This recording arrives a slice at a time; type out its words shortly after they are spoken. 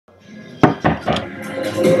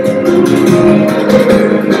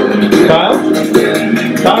Kyle?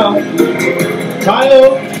 Kyle?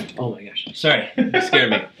 Kyle? Oh my gosh. Sorry. You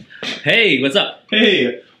scared me. Hey, what's up?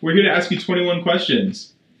 Hey, we're here to ask you 21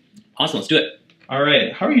 questions. Awesome, let's do it. All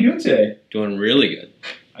right, how are you doing today? Doing really good.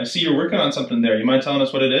 I see you're working on something there. You mind telling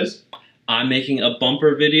us what it is? I'm making a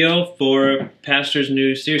bumper video for Pastor's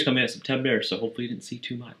new series coming out in September, so hopefully you didn't see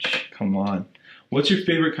too much. Come on. What's your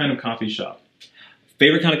favorite kind of coffee shop?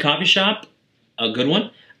 Favorite kind of coffee shop? A good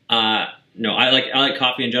one? No, I like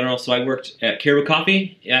coffee in general, so I worked at Caribou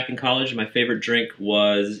Coffee back in college, and my favorite drink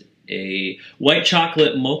was a white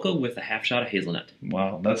chocolate mocha with a half shot of hazelnut.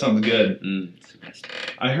 Wow, that sounds good. It's the best.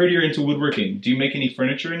 I heard you're into woodworking. Do you make any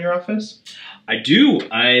furniture in your office? I do.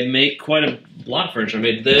 I make quite a lot of furniture. I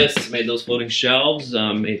made this, made those floating shelves,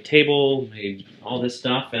 made a table, made all this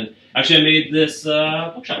stuff, and actually I made this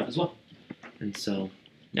bookshelf as well. And so,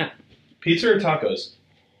 yeah. Pizza or tacos?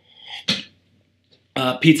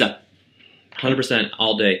 Pizza. 100%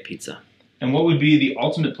 all day pizza. And what would be the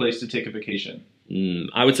ultimate place to take a vacation?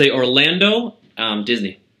 I would say Orlando,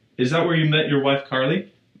 Disney. Is that where you met your wife,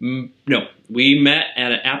 Carly? No, we met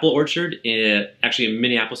at an apple orchard actually in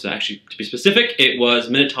Minneapolis. Actually, to be specific, it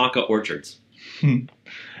was Minnetonka Orchards.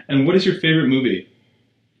 And what is your favorite movie?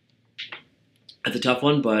 That's a tough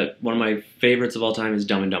one, but one of my favorites of all time is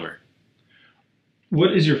Dumb and Dumber.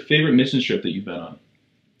 What is your favorite mission trip that you've been on?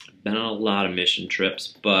 Been on a lot of mission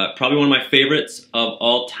trips, but probably one of my favorites of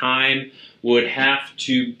all time would have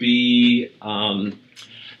to be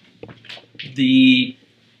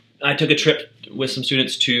I took a trip with some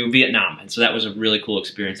students to Vietnam, and so that was a really cool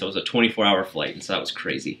experience. That was a 24-hour flight, and so that was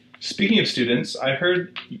crazy. Speaking of students, I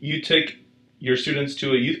heard you take your students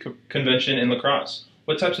to a youth convention in La Crosse.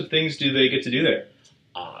 What types of things do they get to do there?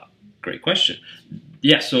 Great question.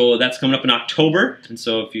 Yeah, so that's coming up in October, and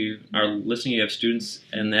so if you are listening, you have students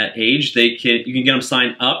in that age, you can get them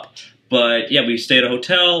signed up. But yeah, we stay at a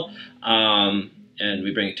hotel, and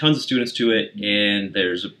we bring tons of students to it, and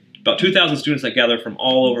there's about 2,000 students that gather from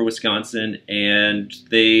all over Wisconsin, and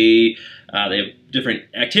they have different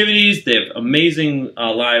activities. They have amazing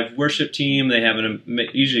live worship team. They have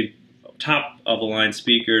usually top-of-the-line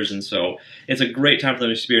speakers, and so it's a great time for them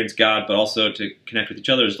to experience God, but also to connect with each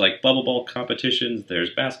other. There's like bubble ball competitions,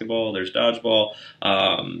 there's basketball, there's dodgeball,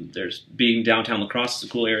 there's being downtown La Crosse is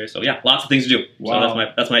a cool area. So yeah, lots of things to do. Wow.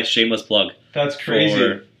 So that's my shameless plug. That's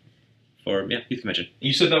crazy. For youth convention.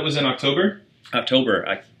 You said that was in October?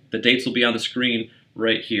 October. The dates will be on the screen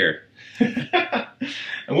right here.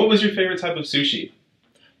 And what was your favorite type of sushi?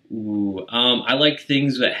 Ooh, I like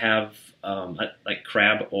things that have like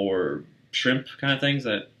crab or shrimp kind of things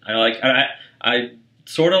that I like. I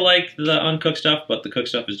sort of like the uncooked stuff, but the cooked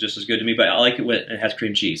stuff is just as good to me. But I like it when it has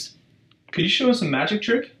cream cheese. Could you show us a magic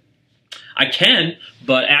trick? I can,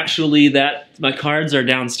 but actually my cards are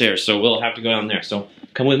downstairs, so we'll have to go down there. So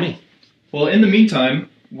come with me. Well, in the meantime,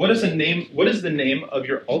 what is the name of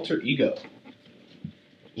your alter ego?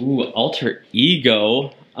 Ooh, alter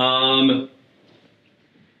ego.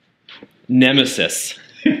 Nemesis.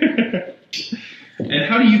 And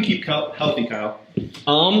how do you keep healthy, Kyle?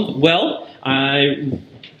 Well, I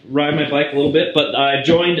ride my bike a little bit, but I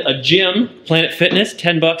joined a gym, Planet Fitness,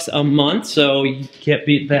 $10 a month, so you can't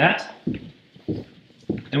beat that.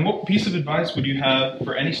 And what piece of advice would you have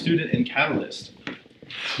for any student in Catalyst?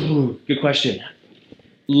 Ooh, good question.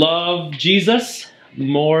 Love Jesus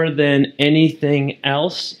more than anything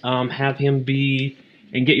else. Have him be,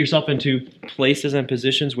 and get yourself into places and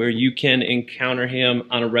positions where you can encounter him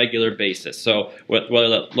on a regular basis. So whether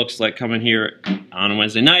that looks like coming here on a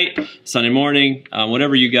Wednesday night, Sunday morning,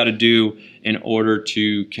 whatever you got to do in order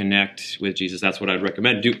to connect with Jesus, that's what I'd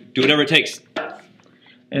recommend. Do whatever it takes.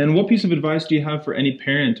 And what piece of advice do you have for any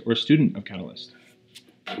parent or student of Catalyst?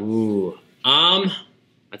 Ooh,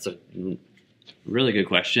 that's a really good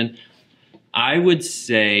question. I would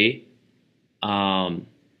say,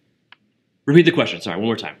 repeat the question, sorry, one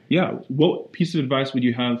more time. Yeah, what piece of advice would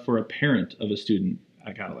you have for a parent of a student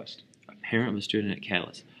at Catalyst? A parent of a student at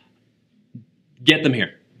Catalyst. Get them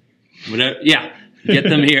here. Get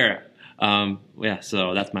them here. Yeah,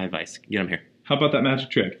 so that's my advice. Get them here. How about that magic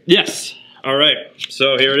trick? Yes. All right,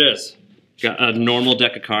 so here it is. Got a normal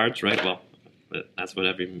deck of cards, right? Well, that's what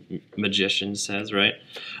every magician says, right?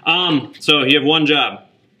 So you have one job.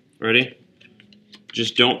 Ready?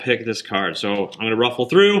 Just don't pick this card. So I'm going to ruffle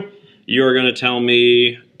through. You're going to tell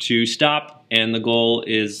me to stop, and the goal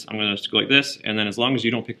is I'm going to go like this, and then as long as you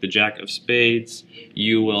don't pick the Jack of Spades,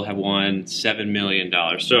 you will have won $7 million.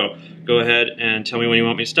 So go ahead and tell me when you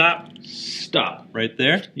want me to stop. Stop. Right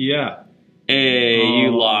there. Yeah. Hey,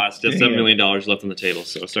 you lost. There's $7 million left on the table,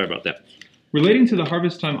 so sorry about that. Relating to the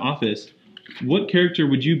Harvestime office, What character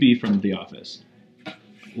would you be from The Office?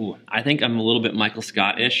 Ooh, I think I'm a little bit Michael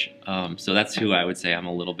Scott-ish, so that's who I would say I'm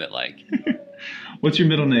a little bit like. What's your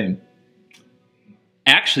middle name?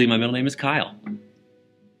 Actually, my middle name is Kyle.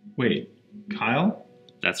 Wait, Kyle?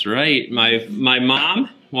 That's right. My mom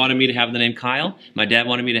wanted me to have the name Kyle. My dad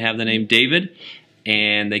wanted me to have the name David,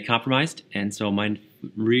 and they compromised, and so my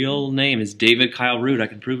real name is David Kyle Ruud. I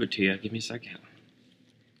can prove it to you. Give me a second.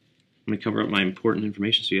 Let me cover up my important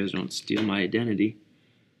information so you guys don't steal my identity.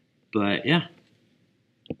 But yeah.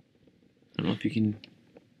 I don't know if you can...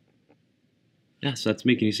 Yeah, so that's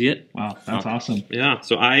me. Can you see it? Wow, that's awesome. Yeah,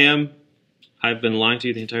 so I've been lying to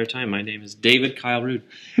you the entire time. My name is David Kyle Ruud.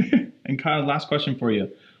 And Kyle, last question for you.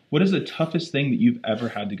 What is the toughest thing that you've ever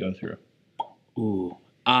had to go through? Ooh.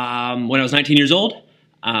 When I was 19 years old,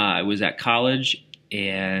 I was at college,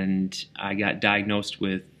 and I got diagnosed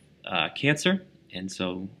with cancer. And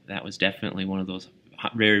so that was definitely one of those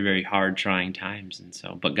very, very hard, trying times. And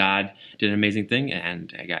so, but God did an amazing thing,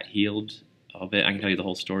 and I got healed of it. I can tell you the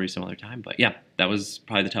whole story some other time. But yeah, that was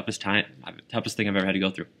probably the toughest thing I've ever had to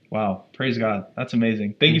go through. Wow, praise God. That's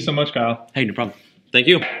amazing. Thank you so much, Kyle. Hey, no problem. Thank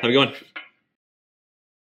you. Have a good one.